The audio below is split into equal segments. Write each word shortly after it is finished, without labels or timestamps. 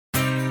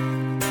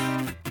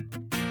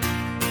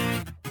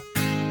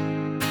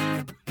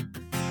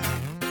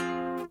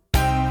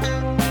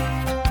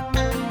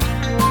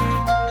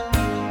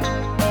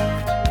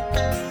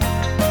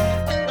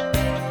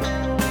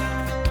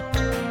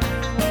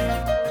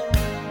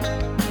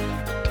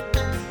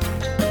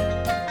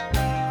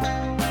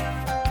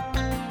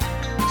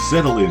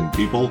Settle in,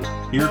 people.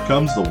 Here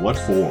comes the What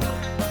For.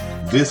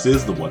 This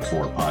is the What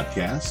For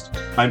podcast.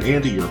 I'm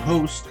Andy, your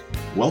host.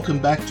 Welcome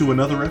back to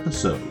another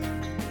episode.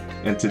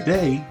 And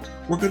today,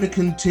 we're going to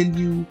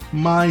continue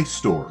my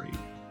story.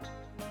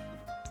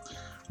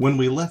 When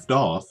we left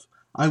off,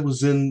 I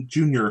was in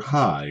junior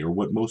high, or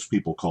what most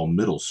people call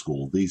middle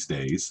school these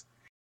days.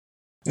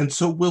 And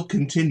so we'll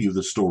continue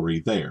the story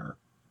there.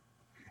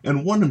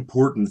 And one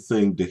important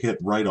thing to hit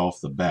right off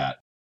the bat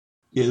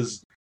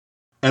is,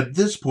 at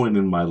this point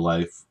in my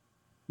life,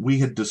 we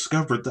had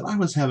discovered that I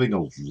was having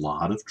a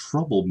lot of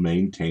trouble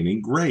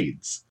maintaining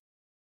grades.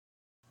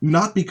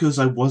 Not because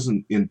I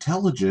wasn't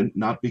intelligent,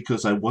 not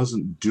because I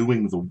wasn't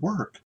doing the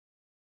work,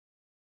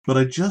 but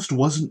I just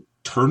wasn't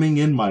turning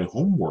in my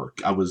homework.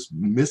 I was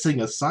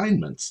missing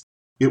assignments.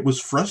 It was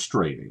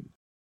frustrating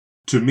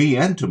to me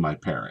and to my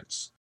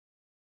parents.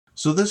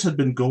 So this had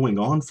been going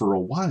on for a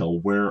while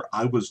where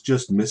I was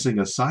just missing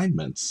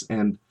assignments,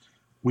 and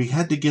we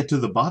had to get to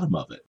the bottom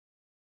of it.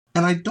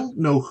 And I don't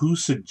know who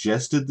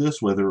suggested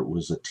this, whether it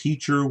was a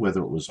teacher,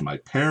 whether it was my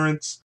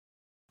parents,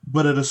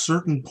 but at a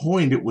certain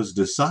point it was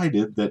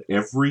decided that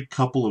every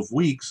couple of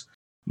weeks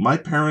my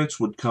parents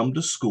would come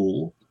to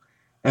school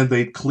and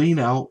they'd clean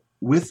out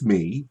with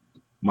me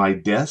my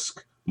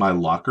desk, my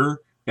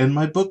locker, and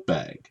my book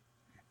bag.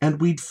 And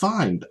we'd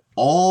find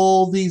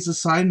all these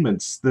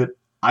assignments that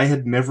I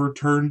had never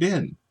turned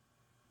in.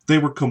 They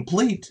were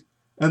complete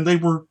and they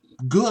were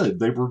good.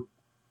 They were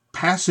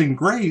passing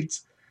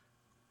grades,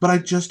 but I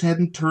just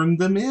hadn't turned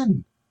them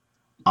in.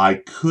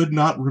 I could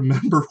not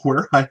remember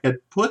where I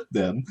had put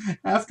them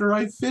after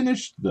I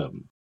finished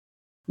them.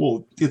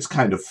 Well, it's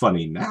kind of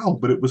funny now,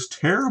 but it was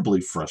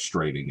terribly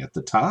frustrating at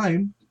the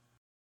time.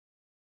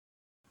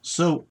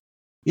 So,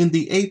 in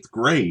the 8th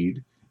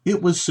grade,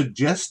 it was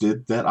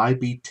suggested that I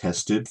be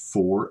tested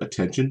for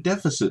attention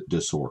deficit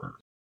disorder.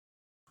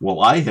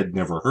 Well, I had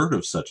never heard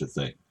of such a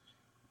thing,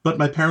 but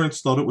my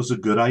parents thought it was a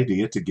good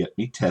idea to get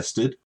me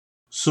tested,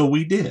 so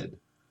we did.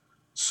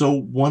 So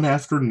one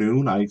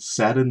afternoon, I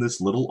sat in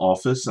this little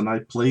office and I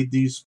played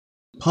these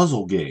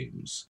puzzle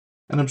games.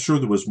 And I'm sure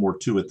there was more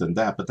to it than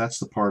that, but that's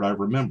the part I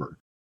remember.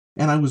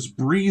 And I was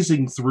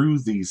breezing through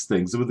these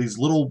things. There were these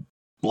little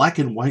black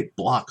and white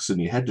blocks,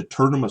 and you had to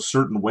turn them a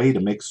certain way to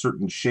make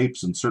certain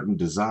shapes and certain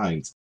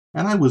designs.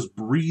 And I was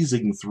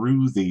breezing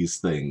through these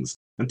things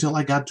until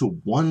I got to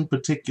one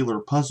particular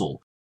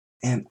puzzle,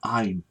 and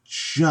I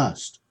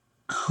just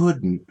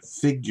couldn't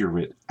figure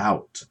it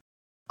out.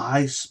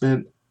 I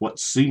spent what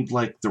seemed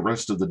like the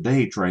rest of the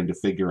day trying to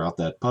figure out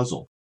that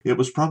puzzle. It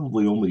was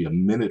probably only a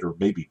minute or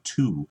maybe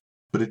 2,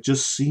 but it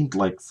just seemed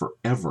like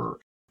forever,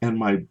 and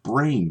my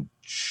brain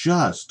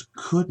just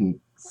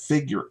couldn't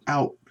figure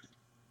out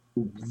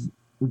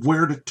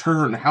where to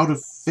turn, how to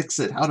fix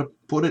it, how to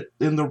put it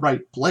in the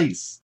right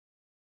place.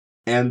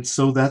 And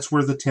so that's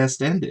where the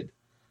test ended.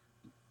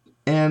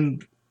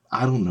 And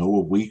I don't know, a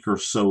week or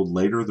so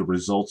later, the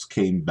results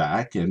came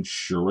back, and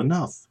sure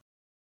enough,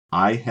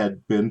 I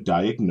had been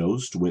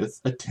diagnosed with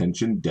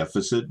attention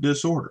deficit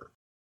disorder.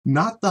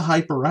 Not the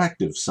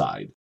hyperactive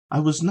side. I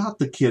was not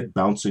the kid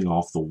bouncing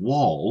off the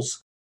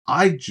walls.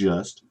 I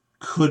just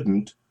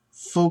couldn't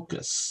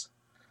focus.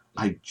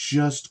 I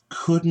just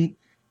couldn't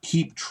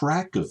keep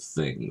track of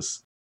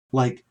things.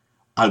 Like,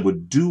 I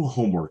would do a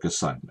homework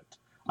assignment.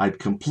 I'd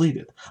complete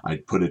it.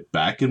 I'd put it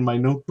back in my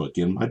notebook,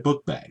 in my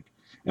book bag.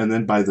 And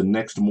then by the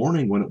next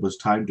morning, when it was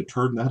time to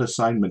turn that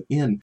assignment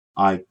in,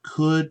 I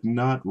could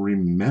not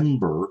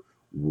remember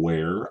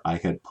where I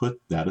had put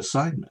that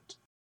assignment.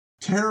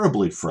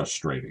 Terribly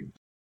frustrating,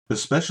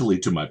 especially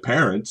to my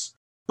parents,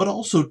 but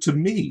also to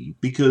me,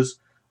 because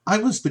I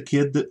was the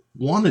kid that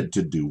wanted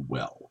to do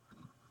well.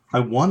 I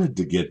wanted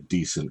to get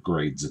decent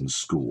grades in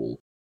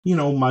school. You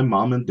know, my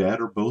mom and dad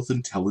are both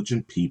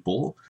intelligent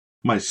people.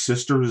 My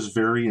sister is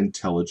very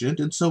intelligent,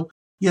 and so,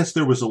 yes,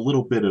 there was a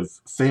little bit of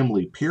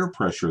family peer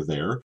pressure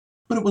there,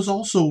 but it was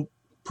also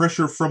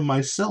pressure from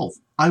myself.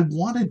 I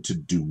wanted to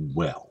do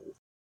well.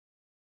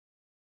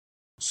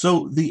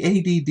 So the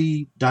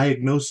ADD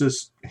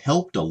diagnosis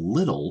helped a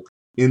little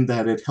in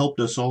that it helped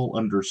us all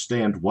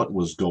understand what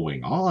was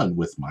going on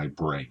with my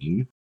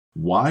brain,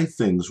 why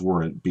things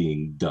weren't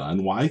being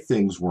done, why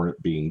things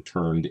weren't being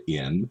turned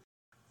in.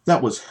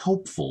 That was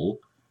helpful,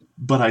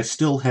 but I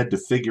still had to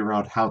figure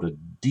out how to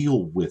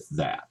deal with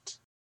that.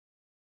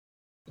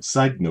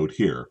 Side note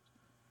here,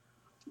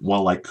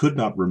 while I could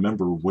not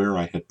remember where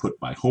I had put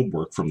my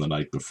homework from the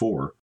night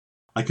before,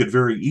 I could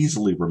very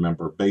easily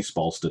remember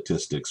baseball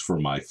statistics for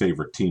my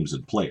favorite teams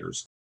and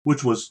players,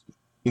 which was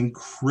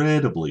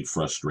incredibly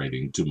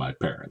frustrating to my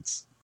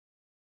parents.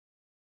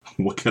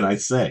 What can I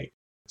say?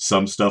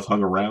 Some stuff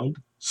hung around,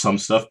 some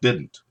stuff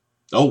didn't.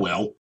 Oh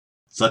well,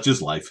 such is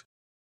life.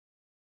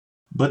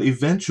 But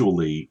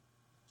eventually,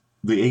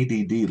 the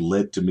ADD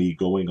led to me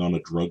going on a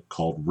drug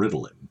called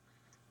Ritalin,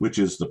 which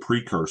is the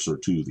precursor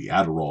to the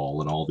Adderall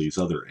and all these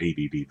other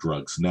ADD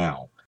drugs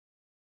now.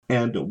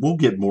 And we'll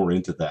get more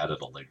into that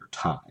at a later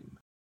time.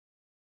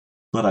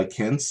 But I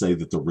can say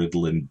that the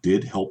Ritalin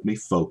did help me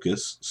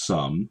focus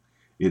some.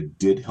 It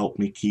did help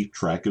me keep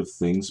track of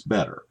things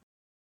better.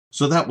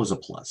 So that was a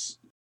plus.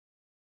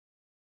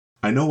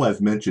 I know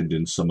I've mentioned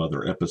in some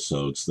other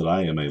episodes that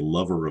I am a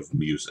lover of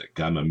music.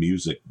 I'm a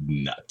music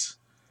nut.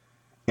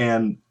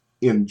 And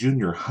in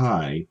junior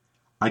high,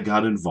 I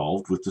got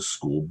involved with the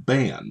school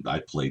band.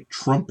 I played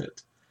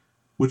trumpet,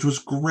 which was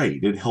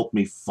great. It helped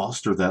me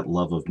foster that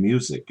love of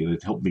music, and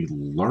it helped me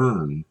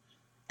learn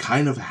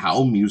kind of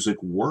how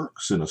music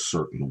works in a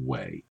certain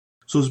way.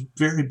 So it was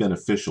very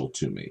beneficial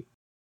to me.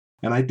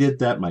 And I did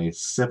that my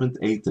 7th,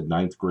 8th, and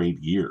 9th grade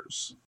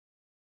years.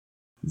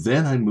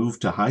 Then I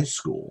moved to high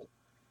school,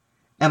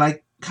 and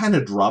I kind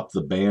of dropped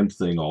the band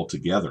thing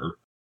altogether,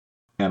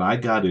 and I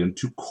got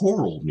into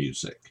choral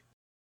music.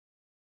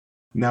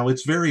 Now,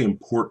 it's very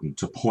important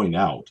to point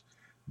out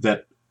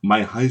that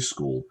my high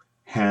school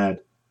had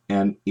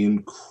an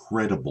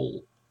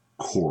incredible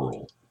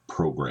choral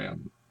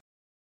program.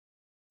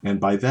 And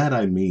by that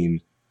I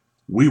mean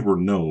we were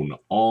known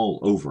all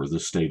over the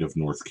state of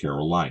North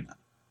Carolina.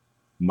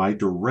 My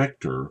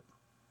director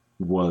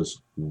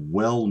was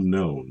well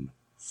known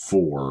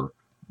for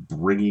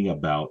bringing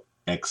about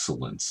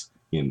excellence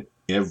in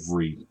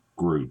every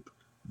group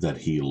that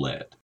he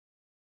led.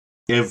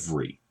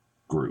 Every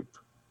group.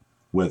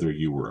 Whether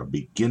you were a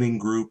beginning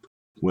group,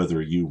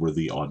 whether you were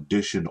the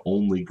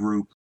audition-only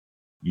group,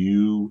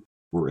 you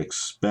were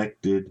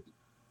expected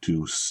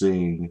to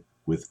sing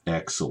with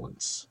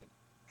excellence.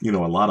 You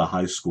know, a lot of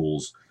high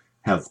schools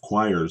have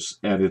choirs,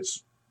 and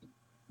it's,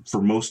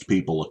 for most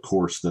people, a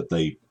course that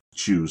they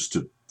choose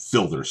to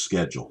fill their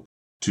schedule,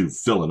 to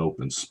fill an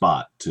open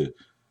spot, to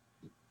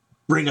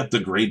bring up the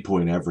grade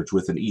point average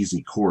with an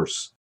easy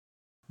course.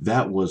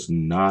 That was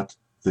not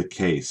the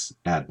case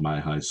at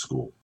my high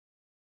school.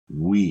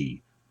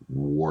 We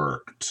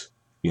worked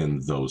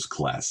in those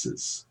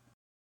classes.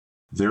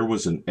 There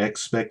was an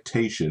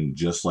expectation,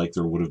 just like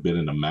there would have been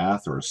in a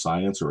math or a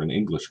science or an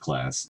English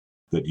class,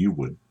 that you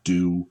would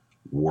do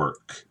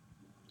work.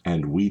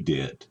 And we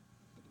did.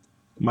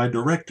 My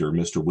director,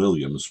 Mr.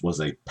 Williams, was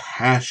a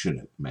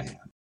passionate man.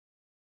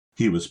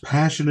 He was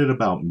passionate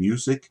about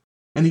music,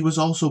 and he was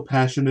also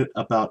passionate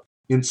about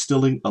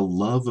instilling a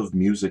love of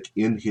music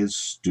in his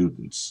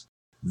students.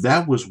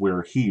 That was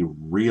where he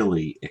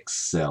really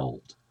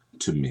excelled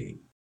to me,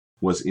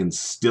 was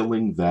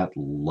instilling that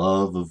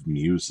love of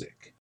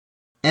music.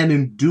 And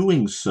in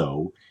doing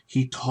so,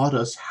 he taught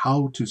us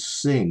how to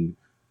sing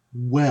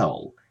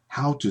well,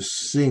 how to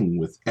sing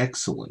with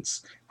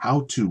excellence,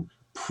 how to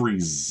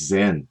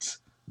present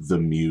the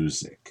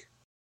music.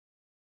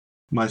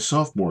 My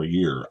sophomore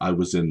year, I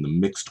was in the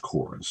mixed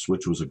chorus,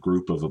 which was a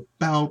group of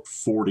about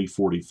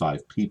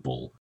 40-45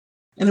 people,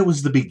 and it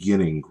was the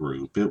beginning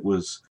group. It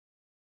was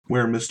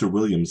where Mr.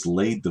 Williams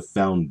laid the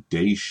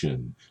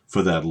foundation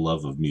for that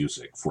love of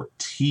music, for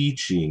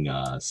teaching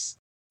us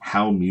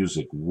how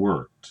music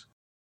worked.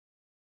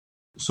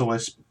 So I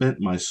spent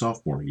my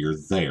sophomore year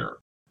there,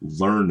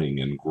 learning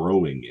and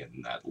growing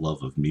in that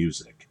love of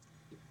music.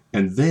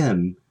 And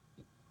then,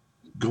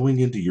 going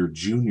into your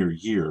junior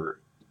year,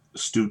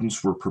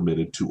 students were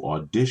permitted to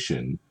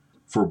audition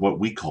for what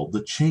we called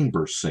the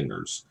chamber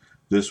singers.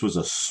 This was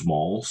a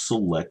small,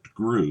 select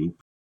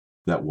group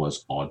that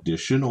was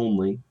audition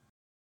only,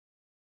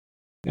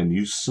 and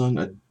you sung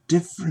a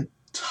different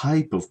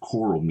type of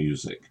choral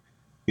music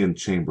in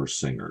chamber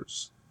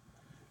singers.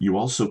 You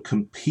also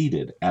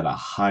competed at a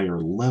higher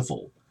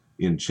level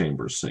in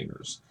chamber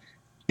singers.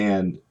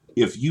 And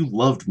if you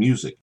loved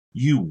music,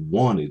 you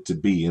wanted to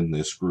be in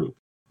this group.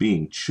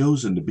 Being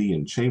chosen to be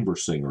in chamber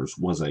singers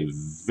was a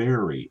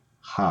very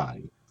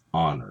high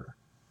honor.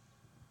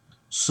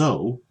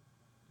 So,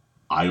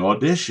 I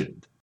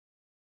auditioned.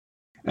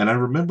 And I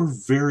remember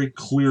very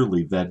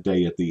clearly that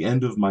day at the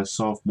end of my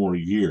sophomore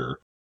year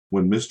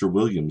when Mr.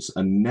 Williams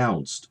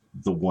announced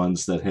the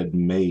ones that had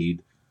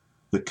made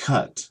the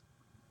cut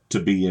to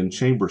be in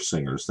chamber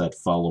singers that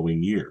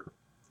following year.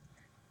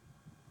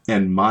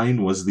 And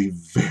mine was the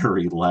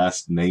very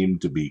last name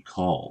to be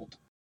called.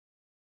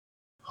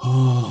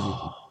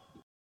 Oh,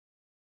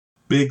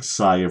 big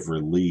sigh of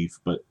relief,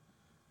 but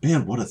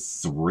man, what a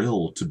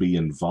thrill to be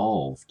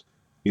involved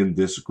in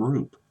this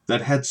group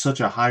that had such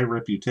a high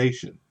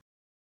reputation.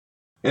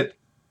 And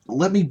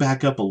let me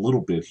back up a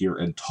little bit here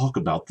and talk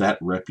about that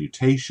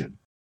reputation.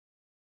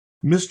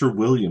 Mr.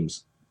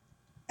 Williams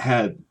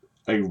had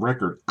a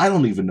record, I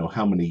don't even know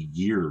how many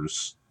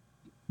years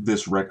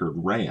this record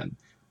ran,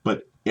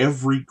 but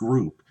every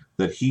group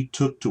that he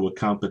took to a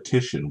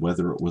competition,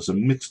 whether it was a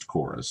mixed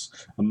chorus,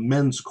 a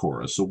men's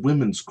chorus, a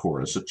women's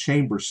chorus, a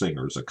chamber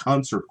singers, a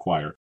concert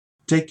choir,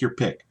 take your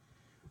pick.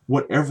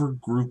 Whatever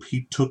group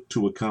he took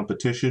to a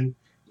competition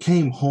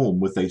came home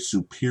with a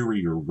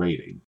superior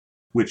rating,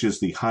 which is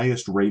the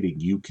highest rating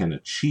you can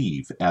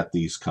achieve at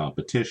these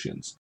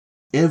competitions.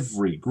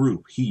 Every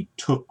group he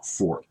took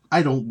for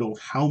I don't know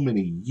how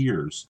many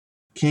years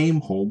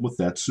came home with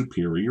that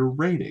superior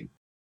rating.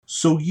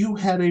 So you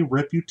had a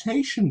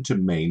reputation to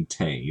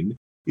maintain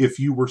if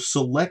you were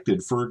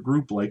selected for a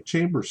group like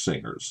chamber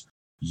singers.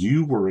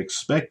 You were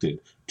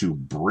expected to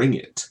bring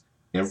it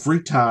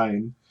every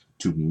time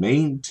to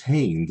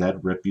maintain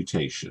that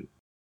reputation.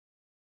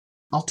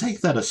 I'll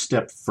take that a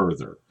step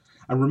further.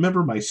 I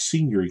remember my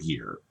senior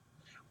year,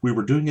 we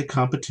were doing a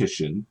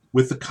competition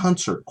with the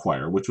concert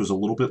choir, which was a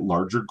little bit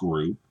larger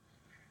group,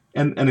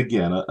 and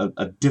again,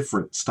 a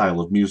different style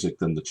of music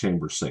than the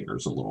chamber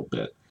singers a little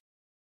bit.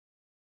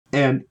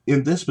 And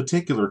in this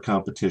particular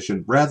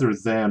competition, rather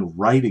than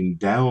writing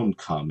down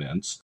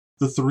comments,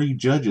 the three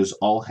judges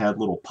all had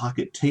little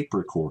pocket tape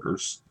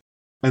recorders,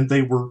 and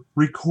they were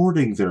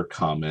recording their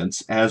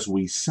comments as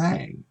we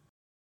sang.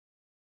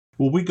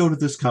 Well, we go to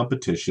this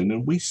competition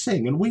and we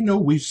sing, and we know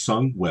we've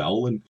sung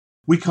well, and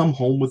we come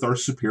home with our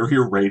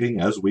superior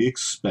rating as we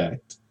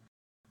expect.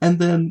 And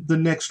then the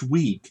next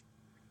week,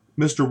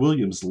 Mr.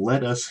 Williams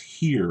let us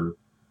hear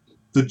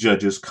the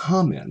judges'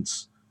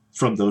 comments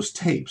from those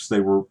tapes.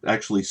 They were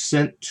actually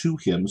sent to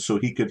him so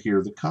he could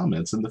hear the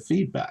comments and the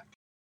feedback.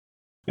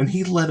 And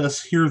he let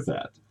us hear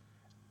that.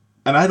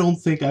 And I don't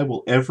think I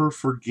will ever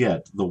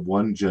forget the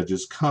one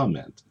judge's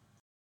comment.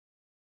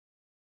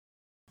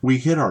 We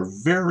hit our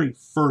very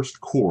first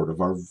chord of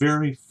our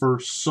very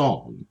first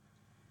song,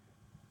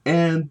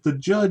 and the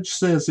judge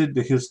says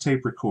into his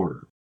tape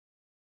recorder,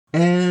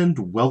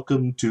 "And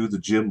welcome to the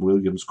Jim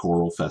Williams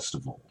Choral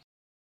Festival."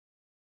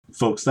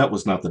 Folks, that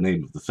was not the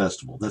name of the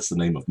festival. That's the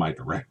name of my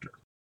director.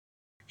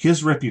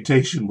 His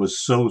reputation was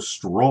so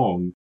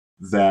strong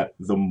that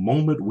the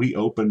moment we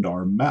opened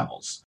our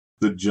mouths,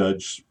 the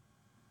judge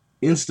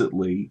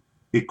instantly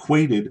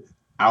equated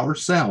our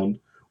sound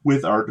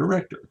with our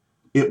director.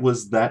 It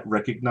was that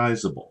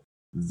recognizable.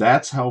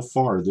 That's how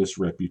far this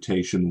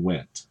reputation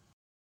went.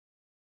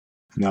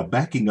 Now,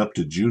 backing up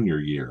to junior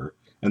year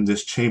and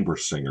this chamber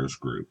singers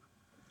group,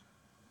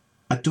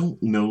 I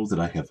don't know that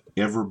I have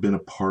ever been a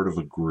part of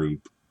a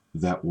group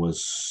that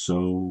was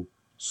so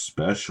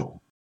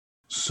special,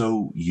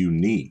 so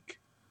unique,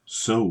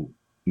 so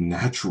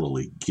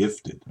naturally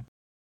gifted.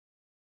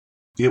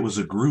 It was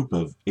a group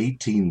of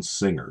 18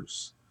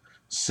 singers,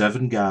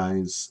 7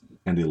 guys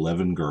and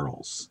 11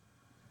 girls.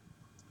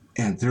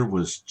 And there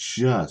was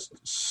just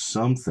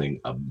something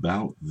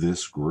about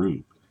this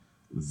group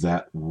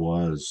that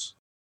was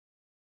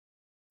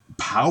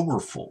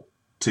powerful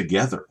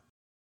together.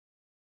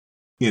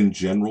 In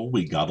general,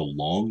 we got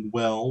along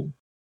well.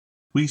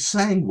 We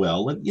sang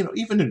well, and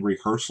even in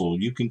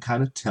rehearsal, you can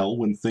kind of tell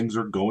when things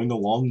are going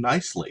along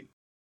nicely.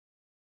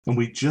 And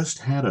we just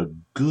had a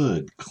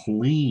good,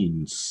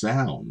 clean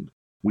sound.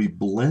 We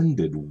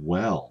blended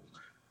well.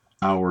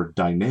 Our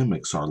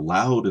dynamics, our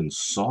loud and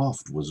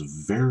soft, was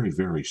very,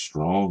 very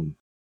strong.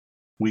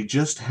 We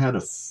just had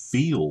a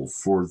feel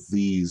for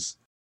these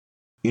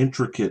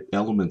intricate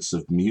elements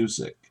of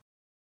music.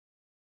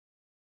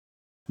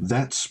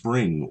 That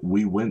spring,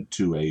 we went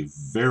to a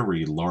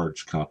very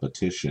large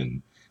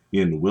competition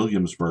in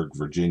Williamsburg,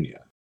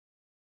 Virginia.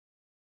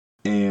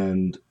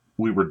 And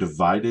we were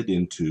divided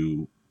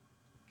into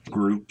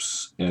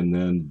groups, and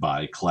then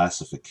by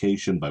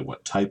classification, by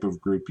what type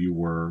of group you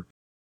were.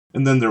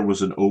 And then there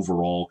was an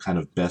overall kind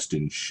of best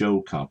in show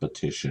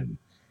competition.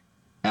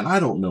 And I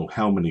don't know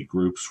how many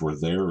groups were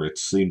there. It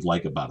seemed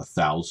like about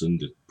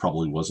 1,000. It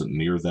probably wasn't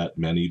near that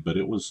many, but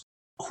it was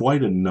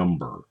quite a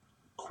number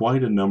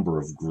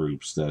of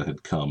groups that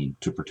had come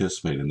to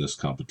participate in this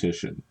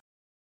competition.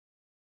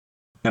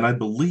 And I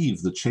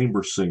believe the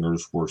chamber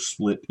singers were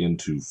split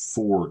into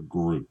 4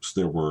 groups.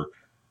 There were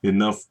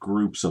enough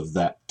groups of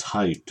that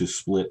type to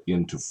split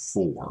into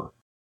 4.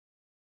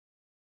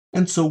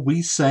 And so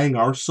we sang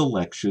our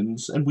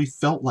selections, and we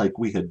felt like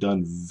we had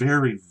done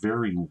very,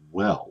 very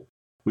well.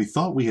 We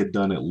thought we had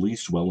done at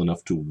least well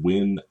enough to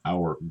win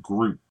our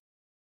group.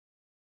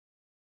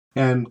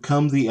 And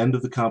come the end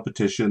of the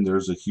competition,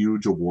 there's a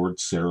huge award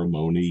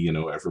ceremony,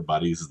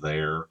 everybody's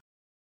there.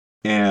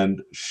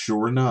 And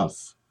sure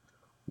enough,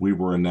 we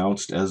were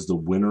announced as the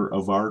winner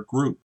of our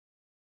group.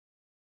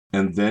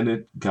 And then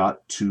it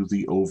got to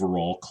the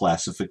overall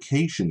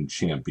classification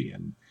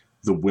champion.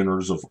 The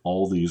winners of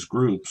all these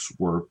groups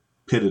were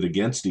pitted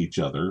against each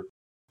other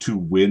to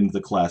win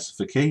the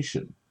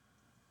classification.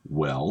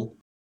 Well,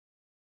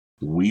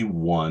 we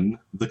won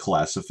the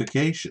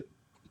classification,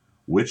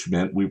 which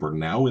meant we were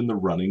now in the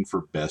running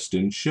for Best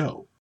in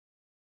Show.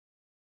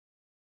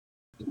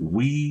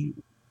 We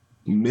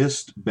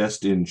missed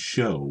Best in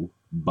Show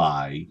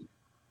by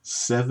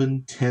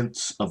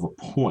 0.7 of a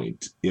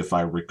point, if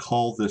I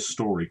recall this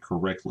story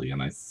correctly,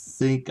 and I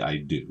think I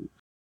do.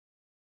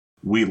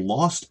 We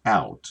lost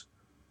out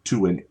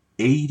to an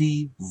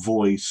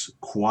 80-voice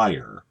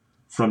choir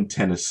from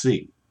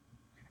Tennessee,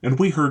 and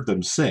we heard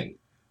them sing.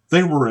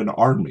 They were an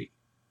army.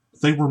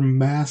 They were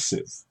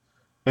massive,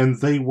 and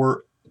they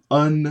were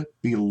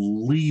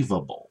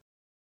unbelievable.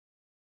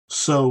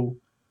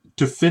 So,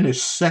 to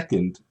finish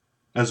second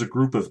as a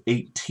group of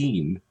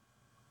 18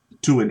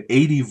 to an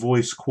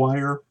 80-voice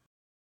choir,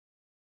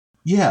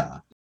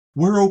 yeah,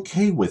 we're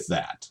okay with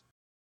that.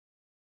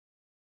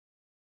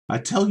 I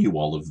tell you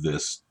all of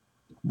this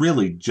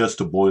really just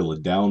to boil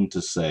it down to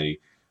say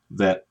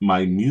that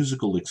my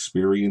musical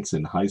experience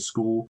in high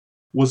school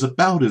was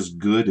about as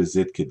good as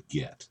it could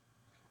get.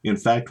 In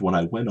fact, when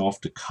I went off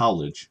to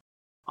college,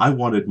 I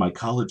wanted my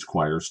college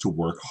choirs to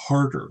work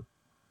harder.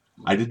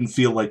 I didn't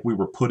feel like we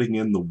were putting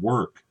in the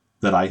work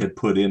that I had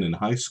put in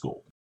high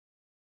school.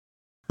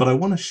 But I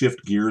want to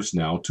shift gears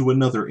now to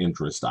another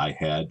interest I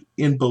had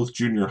in both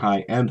junior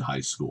high and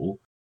high school,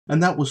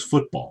 and that was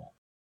football.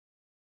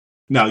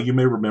 Now, you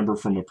may remember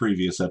from a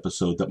previous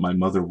episode that my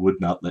mother would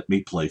not let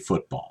me play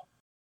football.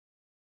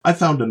 I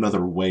found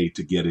another way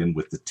to get in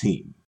with the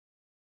team.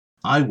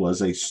 I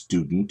was a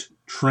student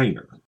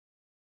trainer.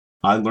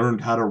 I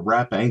learned how to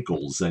wrap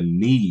ankles and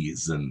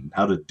knees and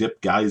how to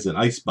dip guys in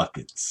ice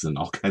buckets and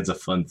all kinds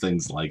of fun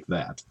things like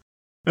that.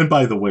 And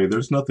by the way,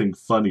 there's nothing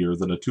funnier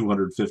than a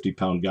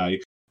 250-pound guy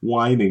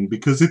whining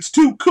because it's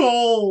too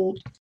cold.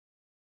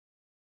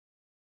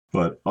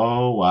 But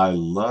oh, I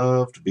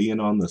loved being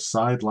on the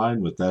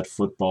sideline with that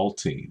football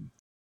team.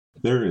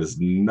 There is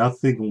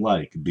nothing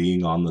like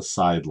being on the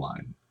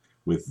sideline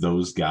with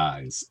those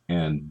guys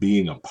and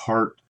being a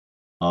part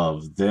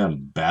of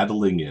them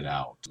battling it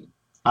out.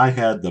 I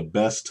had the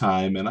best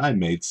time and I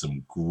made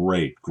some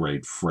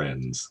great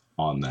friends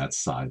on that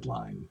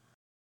sideline.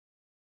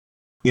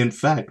 In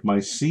fact, my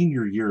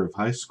senior year of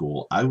high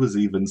school, I was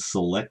even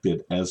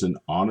selected as an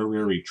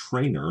honorary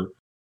trainer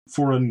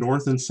for a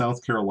North and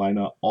South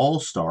Carolina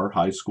all-star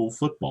high school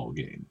football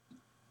game.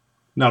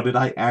 Now, did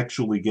I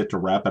actually get to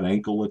wrap an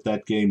ankle at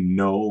that game?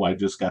 No, I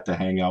just got to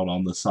hang out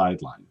on the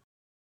sideline.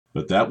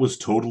 But that was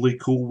totally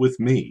cool with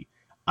me.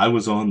 I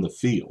was on the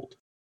field.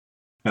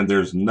 And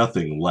there's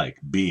nothing like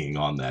being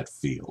on that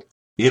field.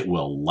 It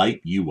will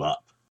light you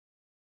up.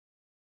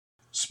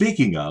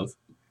 Speaking of,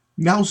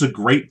 now's a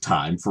great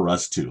time for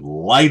us to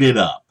light it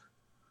up.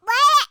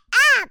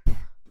 Light it up!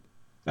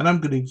 And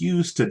I'm going to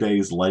use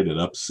today's Light It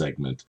Up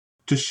segment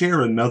to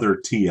share another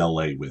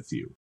TLA with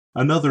you,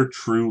 another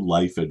true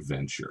life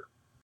adventure.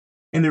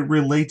 And it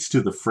relates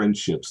to the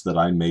friendships that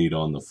I made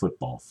on the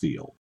football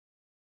field.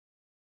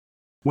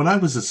 When I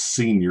was a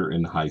senior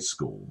in high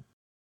school,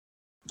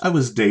 I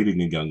was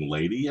dating a young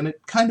lady, and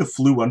it kind of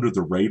flew under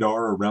the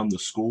radar around the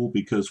school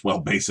because, well,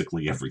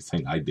 basically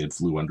everything I did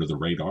flew under the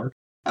radar,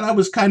 and I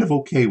was kind of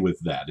okay with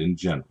that in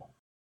general.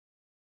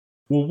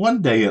 Well,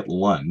 one day at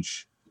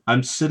lunch,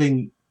 I'm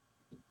sitting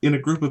in a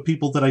group of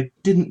people that I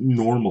didn't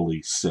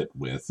normally sit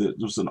with. It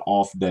was an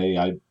off day.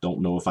 I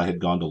don't know if I had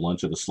gone to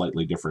lunch at a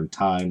slightly different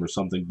time or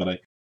something, but I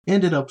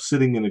ended up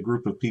sitting in a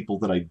group of people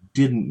that I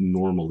didn't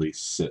normally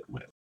sit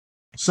with.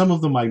 Some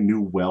of them I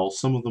knew well,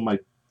 some of them I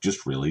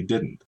just really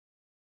didn't.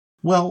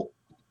 Well,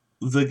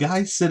 the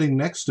guy sitting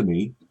next to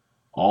me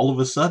all of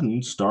a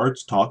sudden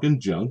starts talking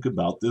junk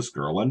about this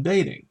girl I'm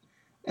dating.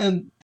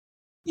 And,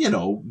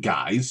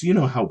 guys, you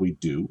know how we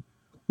do.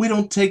 We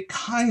don't take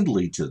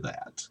kindly to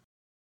that.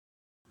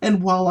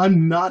 And while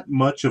I'm not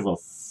much of a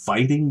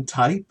fighting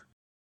type,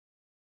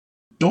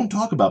 don't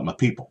talk about my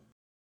people.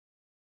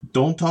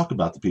 Don't talk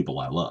about the people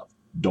I love.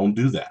 Don't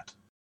do that.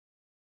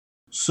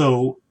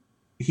 So,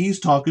 he's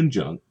talking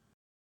junk,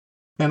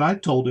 and I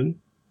told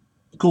him,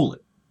 cool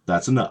it.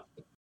 That's enough.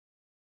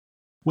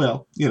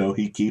 Well,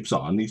 he keeps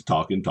on. He's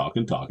talking.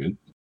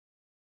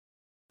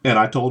 And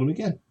I told him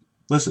again,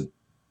 listen,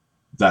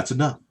 that's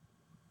enough.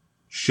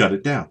 Shut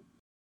it down.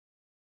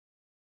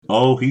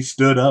 Oh, he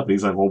stood up.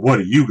 He's like, well, what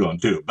are you going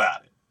to do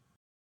about it?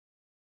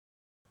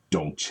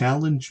 Don't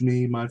challenge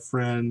me, my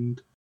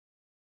friend.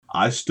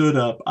 I stood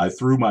up. I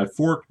threw my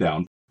fork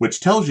down,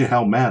 which tells you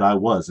how mad I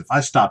was. If I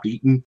stopped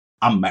eating,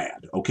 I'm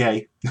mad,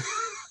 okay?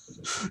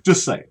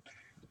 Just saying.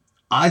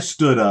 I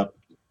stood up,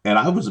 and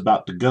I was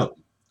about to go.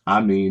 I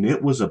mean,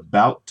 it was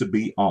about to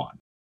be on.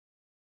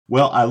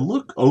 Well, I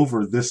look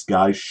over this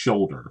guy's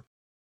shoulder,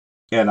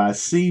 and I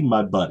see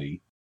my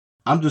buddy.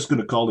 I'm just going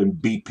to call him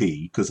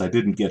BP because I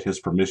didn't get his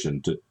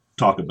permission to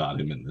talk about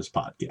him in this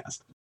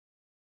podcast.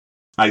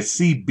 I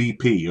see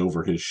BP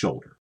over his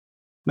shoulder.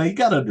 Now, you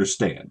got to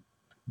understand,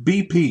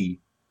 BP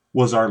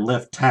was our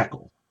left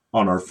tackle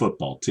on our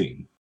football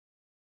team.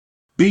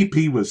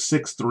 BP was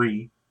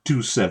 6'3",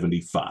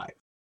 275.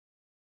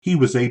 He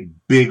was a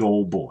big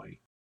old boy.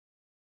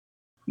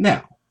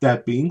 Now,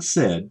 that being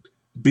said,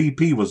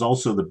 BP was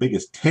also the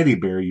biggest teddy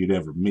bear you'd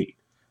ever meet.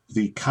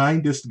 The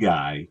kindest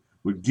guy,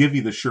 would give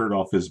you the shirt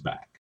off his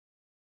back.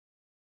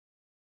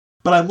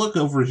 But I look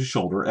over his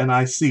shoulder and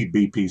I see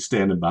BP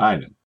standing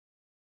behind him.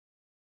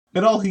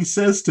 And all he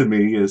says to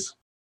me is,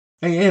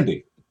 hey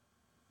Andy,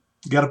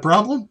 got a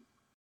problem?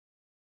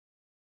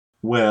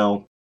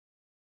 Well,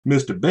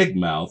 Mr. Big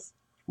Mouth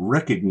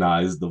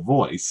recognized the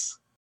voice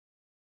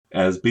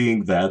as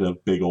being that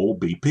of big old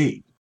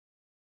BP.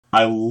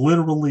 I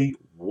literally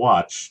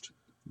watched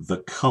the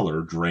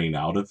color drain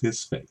out of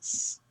his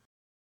face.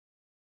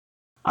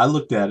 I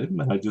looked at him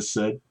and I just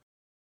said,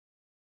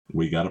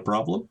 we got a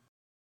problem?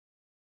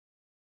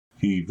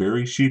 He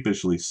very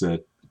sheepishly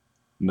said,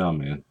 no,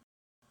 man,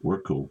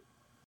 we're cool.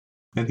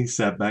 And he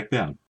sat back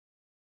down.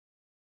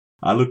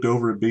 I looked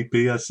over at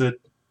BP. I said,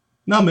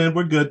 no, man,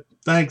 we're good.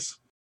 Thanks.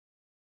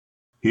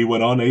 He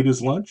went on, ate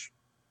his lunch.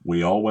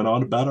 We all went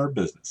on about our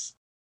business.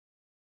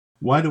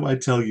 Why do I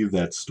tell you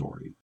that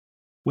story?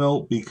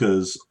 Well,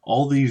 because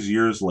all these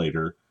years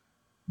later,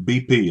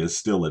 BP is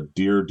still a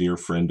dear, dear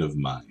friend of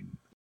mine.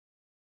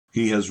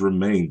 He has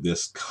remained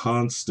this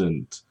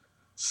constant,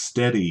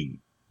 steady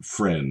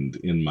friend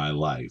in my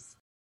life.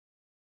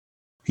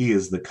 He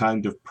is the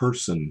kind of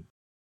person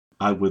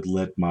I would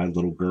let my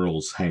little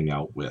girls hang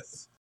out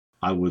with.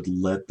 I would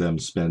let them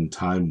spend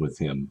time with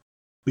him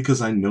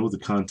because I know the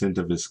content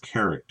of his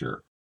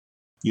character.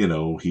 You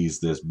know, he's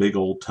this big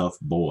old tough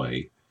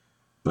boy,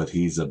 but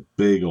he's a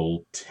big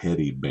old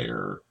teddy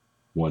bear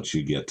once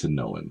you get to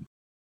know him.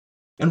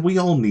 And we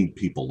all need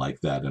people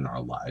like that in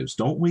our lives,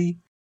 don't we?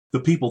 The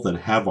people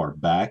that have our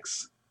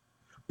backs,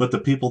 but the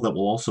people that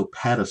will also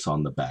pat us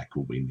on the back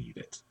when we need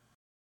it.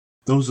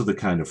 Those are the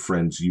kind of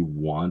friends you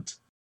want,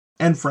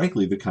 and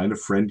frankly, the kind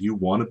of friend you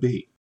want to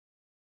be.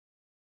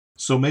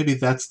 So maybe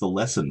that's the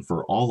lesson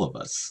for all of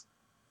us.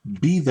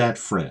 Be that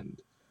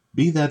friend.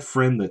 Be that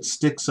friend that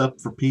sticks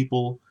up for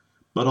people,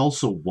 but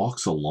also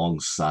walks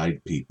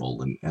alongside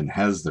people and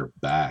has their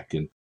back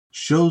and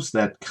shows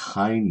that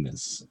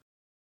kindness.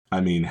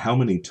 I mean, how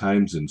many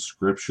times in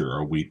Scripture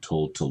are we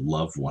told to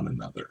love one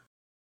another?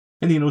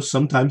 And you know,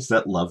 sometimes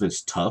that love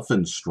is tough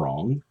and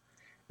strong,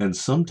 and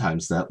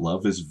sometimes that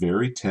love is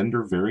very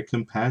tender, very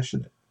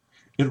compassionate.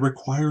 It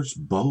requires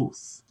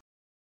both.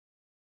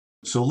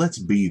 So let's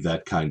be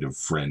that kind of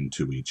friend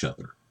to each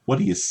other. What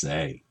do you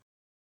say?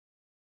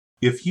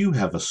 If you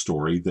have a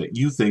story that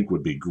you think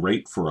would be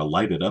great for a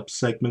lighted up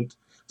segment,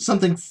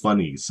 something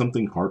funny,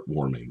 something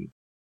heartwarming,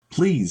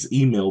 please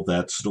email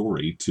that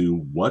story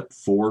to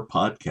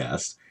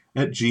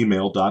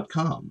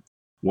what4podcast@gmail.com.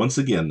 Once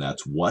again,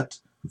 that's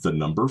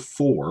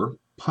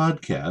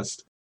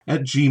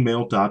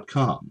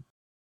what4podcast@gmail.com.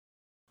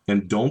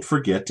 And don't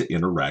forget to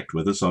interact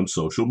with us on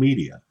social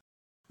media.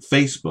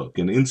 Facebook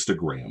and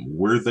Instagram,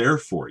 we're there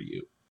for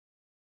you.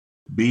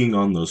 Being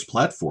on those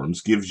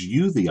platforms gives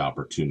you the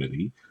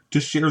opportunity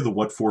to share the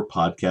What For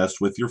podcast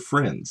with your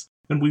friends,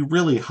 and we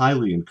really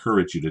highly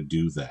encourage you to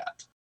do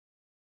that.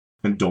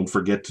 And don't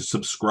forget to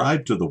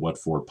subscribe to the What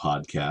For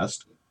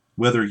podcast,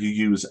 whether you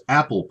use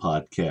Apple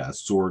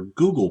Podcasts or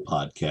Google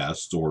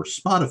Podcasts or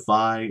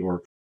Spotify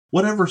or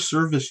whatever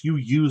service you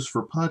use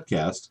for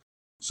podcasts.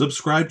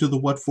 Subscribe to the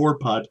What For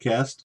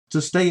podcast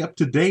to stay up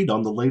to date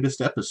on the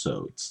latest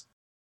episodes.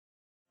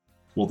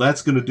 Well,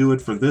 that's going to do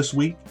it for this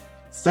week.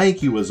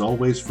 Thank you as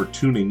always for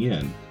tuning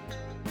in.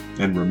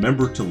 And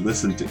remember to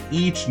listen to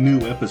each new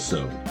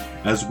episode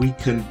as we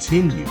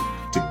continue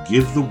to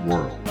give the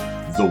world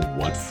the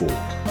What For.